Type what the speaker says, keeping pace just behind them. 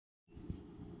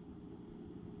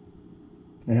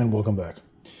And welcome back.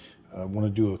 I want to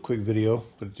do a quick video,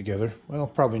 put it together. Well,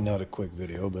 probably not a quick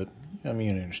video, but I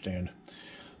mean, you understand.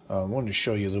 I wanted to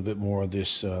show you a little bit more of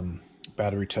this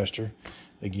battery tester.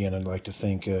 Again, I'd like to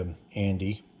thank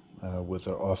Andy with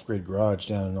our off-grid garage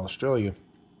down in Australia.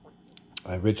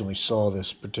 I originally saw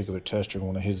this particular tester in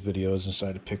one of his videos and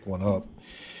decided to pick one up.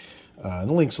 The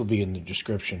links will be in the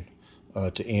description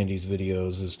to Andy's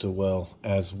videos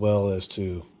as well as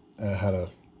to how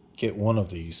to get one of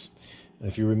these. And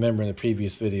if you remember in the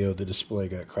previous video, the display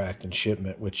got cracked in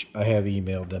shipment, which I have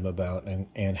emailed them about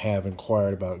and have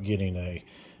inquired about getting a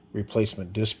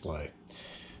replacement display.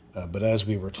 But as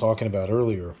we were talking about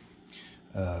earlier,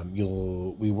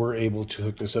 we were able to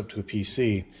hook this up to a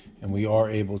PC, and we are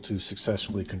able to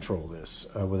successfully control this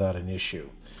without an issue.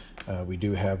 We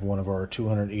do have one of our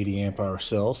 280 amp hour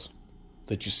cells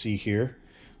that you see here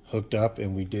hooked up,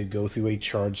 and we did go through a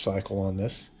charge cycle on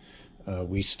this.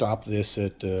 We stopped this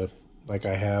at like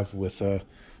I have with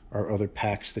our other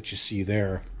packs that you see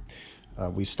there.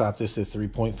 We stopped this at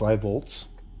 3.5 volts.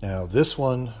 Now this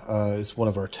one is one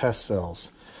of our test cells,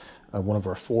 one of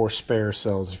our 4 spare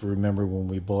cells. If you remember, when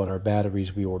we bought our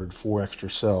batteries, we ordered 4 extra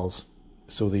cells,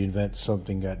 so the event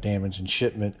something got damaged in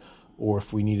shipment, or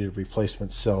if we needed a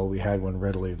replacement cell, we had one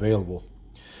readily available.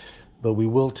 But we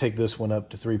will take this one up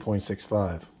to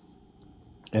 3.65,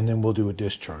 and then we'll do a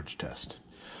discharge test.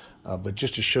 But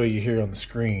just to show you here on the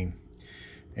screen,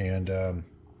 and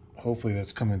hopefully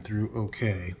that's coming through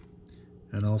okay,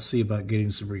 and I'll see about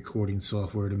getting some recording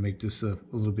software to make this a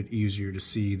little bit easier to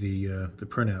see the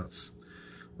printouts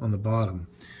on the bottom.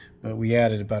 But we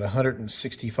added about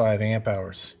 165 amp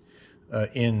hours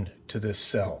into this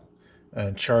cell,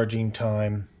 and charging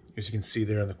time, as you can see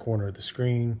there in the corner of the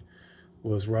screen,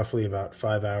 was roughly about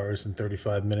 5 hours and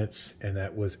 35 minutes, and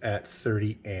that was at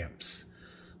 30 amps.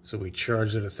 So we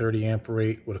charged at a 30 amp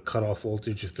rate with a cutoff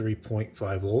voltage of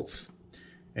 3.5 volts.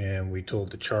 And we told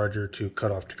the charger to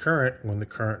cut off the current when the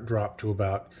current dropped to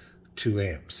about 2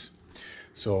 amps.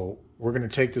 So we're going to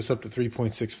take this up to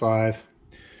 3.65,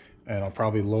 and I'll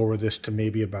probably lower this to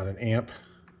maybe about an amp,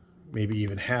 maybe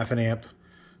even half an amp,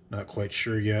 not quite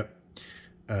sure yet.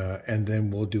 And then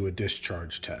we'll do a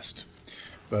discharge test.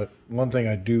 But one thing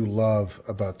I do love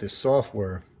about this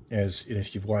software is, and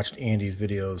if you've watched Andy's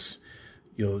videos,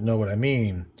 you'll know what I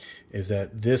mean, is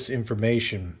that this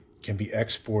information can be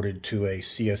exported to a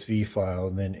CSV file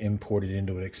and then imported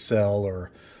into an Excel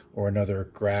or another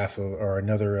graph or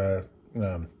another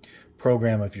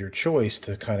program of your choice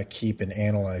to kind of keep and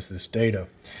analyze this data.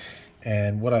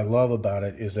 And what I love about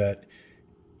it is that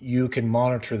you can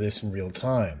monitor this in real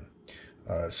time.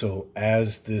 So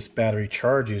as this battery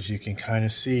charges, you can kind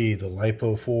of see the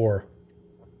LiPo 4.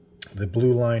 The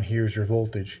blue line here is your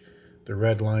voltage. The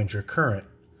red line's your current.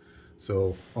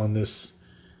 So on this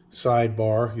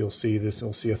sidebar, you'll see this.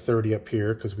 You'll see a 30 up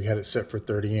here because we had it set for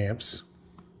 30 amps.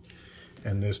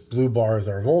 And this blue bar is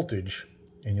our voltage.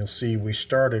 And you'll see we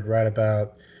started right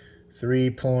about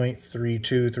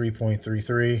 3.32,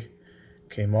 3.33,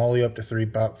 came all the way up to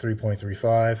about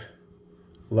 3.35,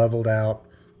 leveled out,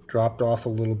 dropped off a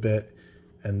little bit,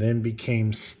 and then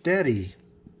became steady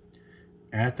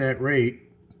at that rate.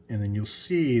 And then you'll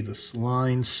see this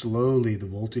line slowly, the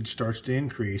voltage starts to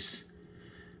increase,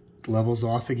 levels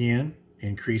off again,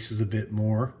 increases a bit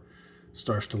more,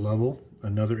 starts to level,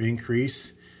 another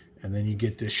increase, and then you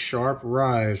get this sharp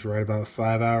rise right about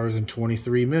 5 hours and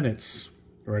 23 minutes,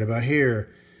 right about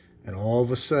here. And all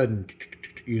of a sudden,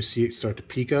 you see it start to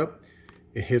peak up.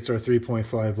 It hits our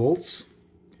 3.5 volts,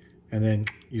 and then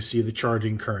you see the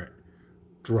charging current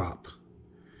drop.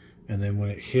 And then when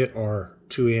it hit our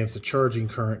 2 amps of charging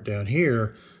current down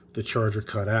here, the charger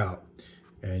cut out.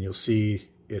 And you'll see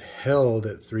it held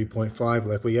at 3.5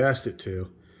 like we asked it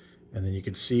to. And then you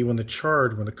can see when the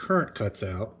current cuts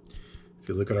out, if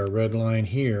you look at our red line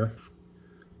here,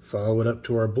 follow it up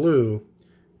to our blue,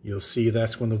 you'll see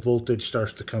that's when the voltage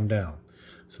starts to come down.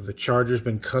 So the charger's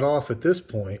been cut off at this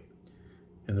point,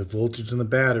 and the voltage in the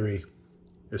battery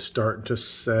is starting to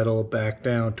settle back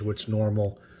down to its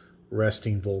normal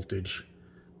resting voltage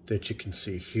that you can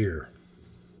see here.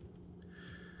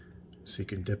 So you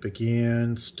can dip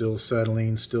again, still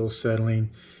settling,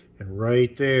 and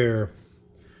right there,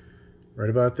 right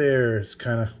about there is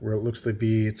kind of where it looks to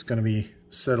be, it's going to be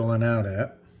settling out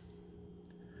at.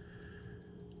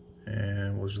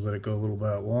 And we'll just let it go a little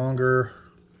bit longer,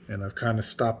 and I've kind of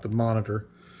stopped the monitor.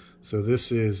 So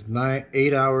this is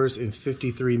 8 hours and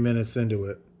 53 minutes into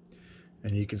it.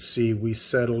 And you can see we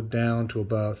settled down to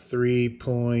about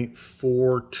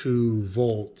 3.42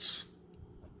 volts.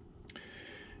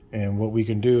 And what we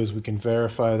can do is we can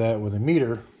verify that with a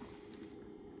meter.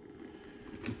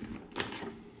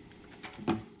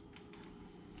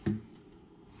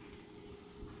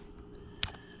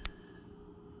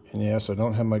 And yes, I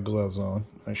don't have my gloves on.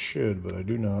 I should, but I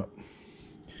do not.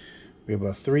 We have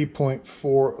a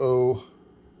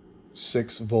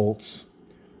 3.406 volts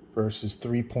versus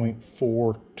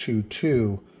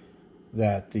 3.422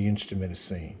 that the instrument is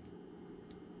seeing.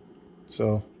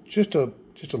 So just a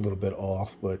little bit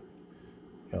off, but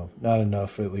not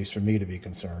enough, at least for me to be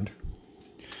concerned.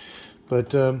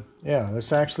 But yeah,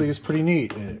 this actually is pretty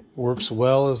neat. It works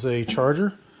well as a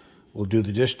charger. We'll do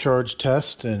the discharge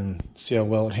test and see how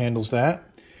well it handles that.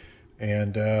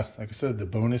 And like I said, the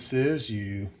bonus is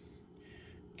you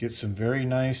get some very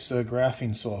nice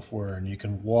graphing software, and you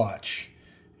can watch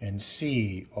and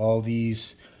see all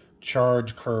these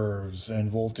charge curves and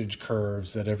voltage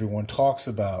curves that everyone talks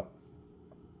about,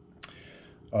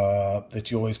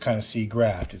 that you always kind of see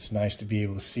graphed. It's nice to be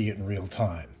able to see it in real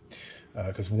time.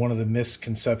 Because one of the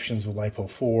misconceptions with LiPo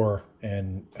 4,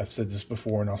 and I've said this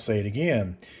before and I'll say it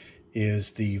again,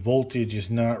 is the voltage is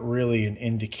not really an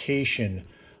indication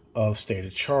of state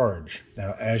of charge.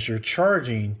 Now, as you're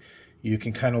charging, you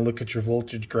can kind of look at your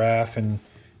voltage graph and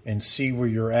see where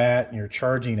you're at in your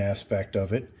charging aspect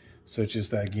of it, such as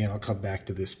that. Again, I'll come back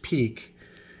to this peak,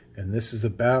 and this is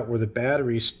about where the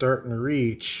battery's starting to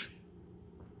reach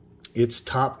its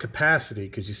top capacity,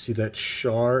 because you see that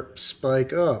sharp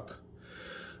spike up.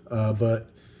 But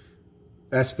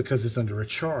that's because it's under a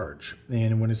charge,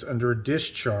 and when it's under a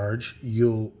discharge,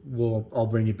 I'll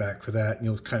bring you back for that, and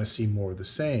you'll kind of see more of the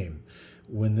same.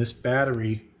 When this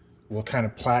battery will kind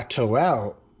of plateau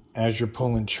out as you're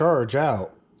pulling charge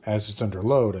out, as it's under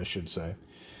load, I should say,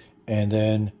 and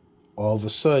then all of a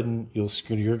sudden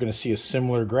you're going to see a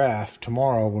similar graph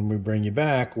tomorrow when we bring you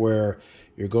back, where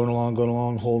you're going along,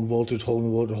 holding voltage,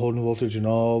 and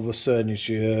all of a sudden it's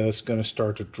just going to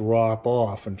start to drop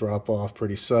off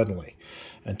pretty suddenly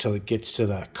until it gets to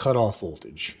that cutoff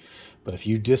voltage. But if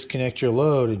you disconnect your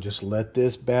load and just let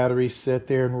this battery sit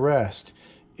there and rest,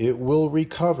 it will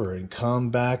recover and come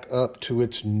back up to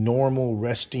its normal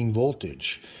resting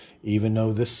voltage. Even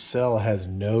though this cell has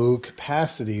no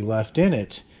capacity left in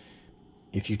it,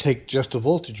 if you take just a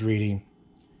voltage reading,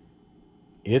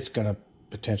 it's going to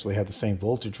potentially have the same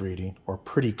voltage reading, or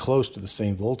pretty close to the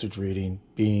same voltage reading,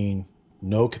 being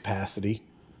no capacity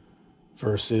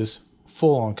versus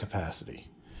full on capacity.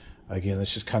 Again,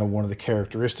 that's just kind of one of the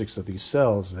characteristics of these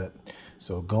cells.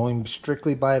 So going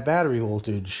strictly by a battery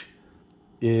voltage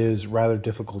is rather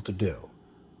difficult to do.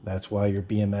 That's why your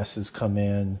BMSs come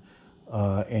in,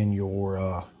 and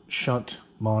your shunt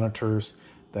monitors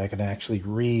that can actually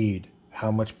read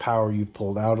how much power you've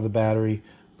pulled out of the battery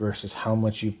versus how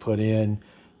much you put in,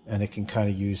 and it can kind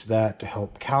of use that to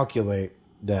help calculate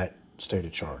that state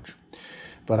of charge.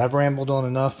 But I've rambled on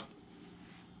enough.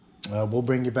 We'll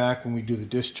bring you back when we do the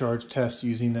discharge test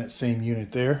using that same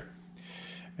unit there.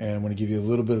 And I'm going to give you a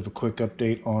little bit of a quick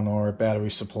update on our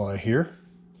battery supply here.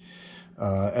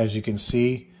 As you can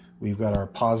see, we've got our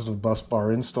positive bus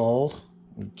bar installed.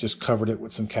 We just covered it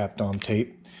with some Kapton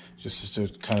tape, just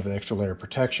as kind of an extra layer of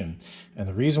protection. And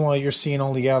the reason why you're seeing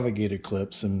all the alligator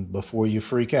clips, and before you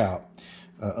freak out,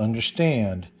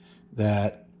 understand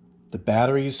that the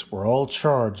batteries were all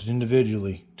charged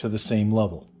individually to the same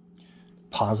level.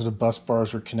 Positive bus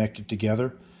bars were connected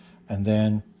together, and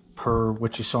then, per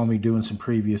what you saw me do in some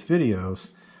previous videos,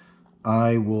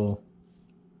 I will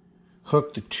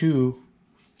hook the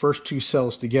first two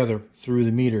cells together through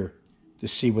the meter to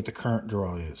see what the current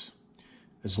draw is.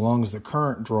 As long as the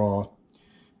current draw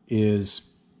is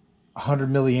 100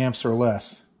 milliamps or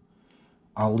less,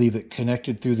 I'll leave it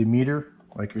connected through the meter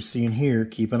like you're seeing here.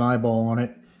 Keep an eyeball on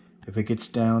it. If it gets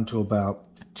down to about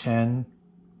 10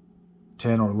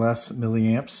 or less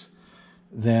milliamps,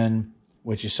 then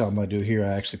what you saw me do here, I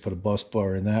actually put a bus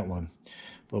bar in that one.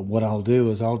 But what I'll do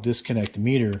is I'll disconnect the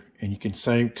meter, and you can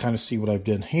kind of see what I've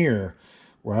done here,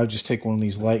 where I'll just take one of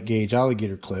these light gauge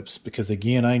alligator clips, because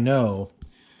again, I know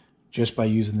just by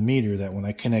using the meter that when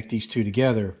I connect these two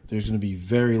together, there's going to be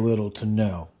very little to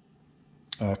no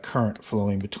current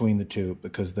flowing between the two,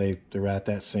 because they're at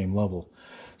that same level.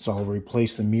 So I'll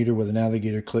replace the meter with an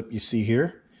alligator clip you see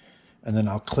here, and then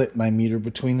I'll clip my meter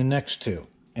between the next two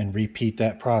and repeat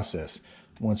that process.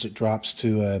 Once it drops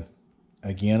to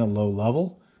again a low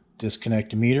level,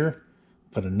 disconnect the meter,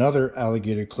 put another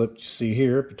alligator clip you see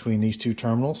here between these two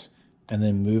terminals, and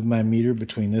then move my meter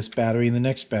between this battery and the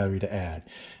next battery to add.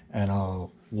 And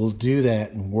we'll do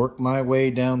that and work my way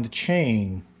down the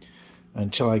chain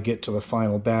until I get to the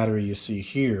final battery you see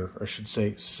here, or I should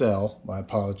say cell. My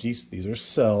apologies. These are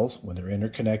cells. When they're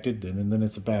interconnected, then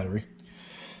it's a battery.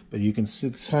 But you can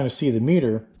kind of see the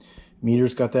meter.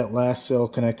 Meter's got that last cell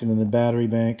connected in the battery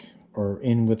bank, or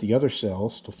in with the other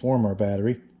cells to form our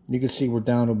battery. You can see we're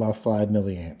down to about 5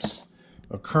 milliamps.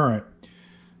 a current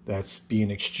that's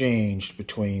being exchanged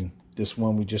between this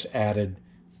one we just added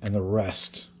and the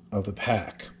rest of the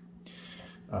pack,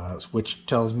 which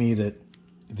tells me that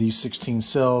these 16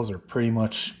 cells are pretty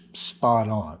much spot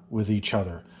on with each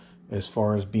other as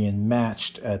far as being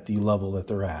matched at the level that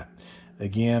they're at.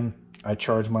 Again, I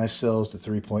charge my cells to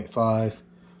 3.5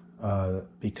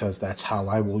 because that's how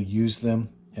I will use them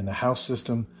in the house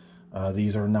system.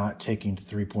 These are not taking to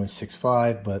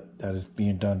 3.65, but that is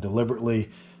being done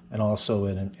deliberately and also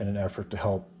in an effort to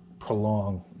help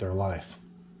prolong their life.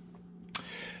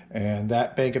 And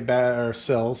that bank of battery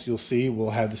cells, you'll see,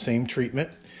 will have the same treatment.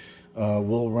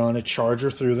 We'll run a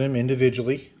charger through them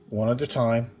individually, one at a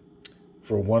time,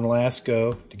 for one last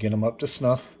go to get them up to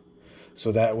snuff.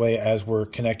 So that way, as we're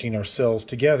connecting our cells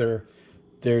together,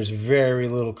 there's very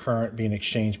little current being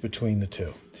exchanged between the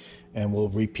two. And we'll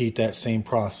repeat that same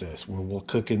process where we'll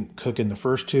cook in the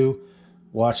first two,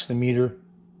 watch the meter,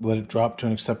 let it drop to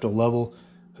an acceptable level,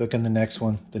 hook in the next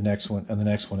one, and the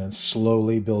next one, and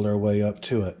slowly build our way up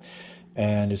to it.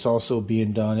 And it's also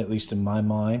being done, at least in my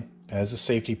mind, as a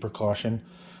safety precaution,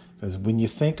 because when you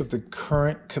think of the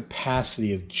current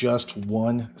capacity of just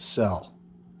one cell,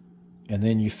 and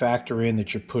then you factor in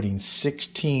that you're putting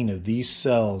 16 of these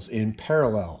cells in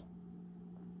parallel,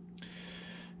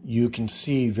 you can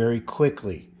see very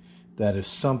quickly that if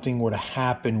something were to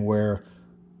happen where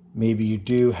maybe you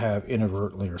do have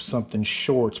inadvertently or something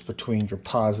shorts between your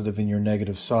positive and your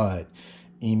negative side,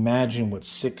 imagine what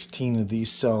 16 of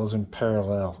these cells in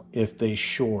parallel, if they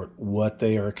short, what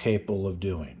they are capable of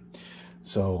doing.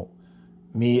 So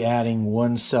me adding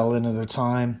one cell in at a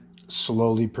time,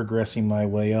 slowly progressing my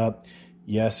way up.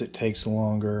 Yes, it takes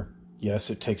longer. Yes,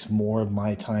 it takes more of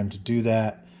my time to do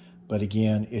that. But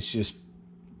again, it's just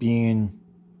being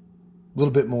a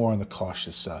little bit more on the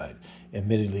cautious side.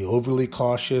 Admittedly overly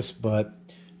cautious, but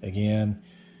again,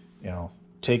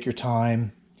 take your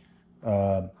time,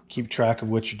 keep track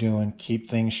of what you're doing, keep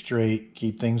things straight,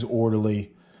 keep things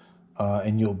orderly,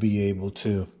 and you'll be able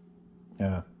to,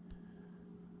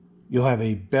 you'll have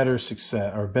a better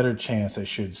success, or a better chance, I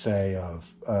should say,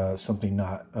 of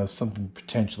something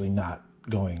potentially not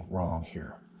going wrong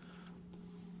here.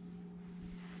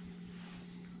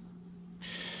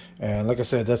 And like I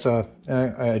said,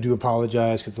 I do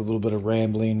apologize because a little bit of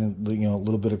rambling and a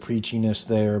little bit of preachiness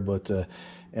there. But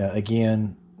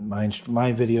again, my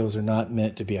videos are not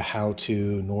meant to be a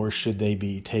how-to, nor should they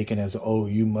be taken as, oh,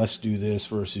 you must do this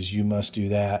versus you must do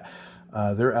that.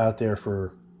 They're out there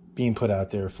for being put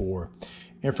out there for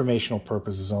informational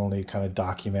purposes only, kind of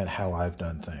document how I've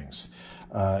done things.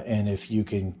 And if you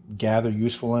can gather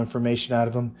useful information out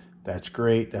of them, that's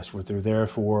great. That's what they're there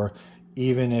for.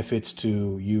 Even if it's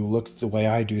to, you look at the way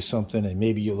I do something and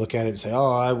maybe you look at it and say,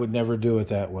 oh, I would never do it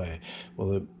that way.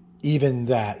 Well, even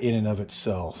that in and of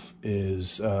itself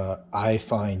is, I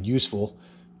find useful,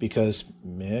 because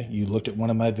you looked at one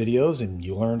of my videos and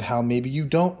you learned how maybe you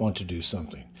don't want to do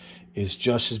something. Is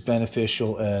just as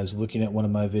beneficial as looking at one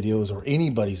of my videos or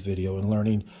anybody's video and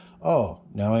learning, oh,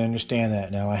 now I understand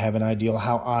that. Now I have an idea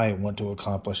how I want to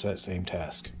accomplish that same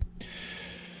task.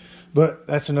 But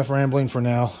that's enough rambling for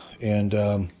now, and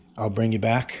I'll bring you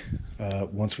back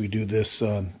once we do this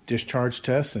discharge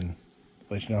test and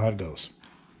let you know how it goes.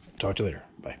 Talk to you later.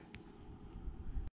 Bye.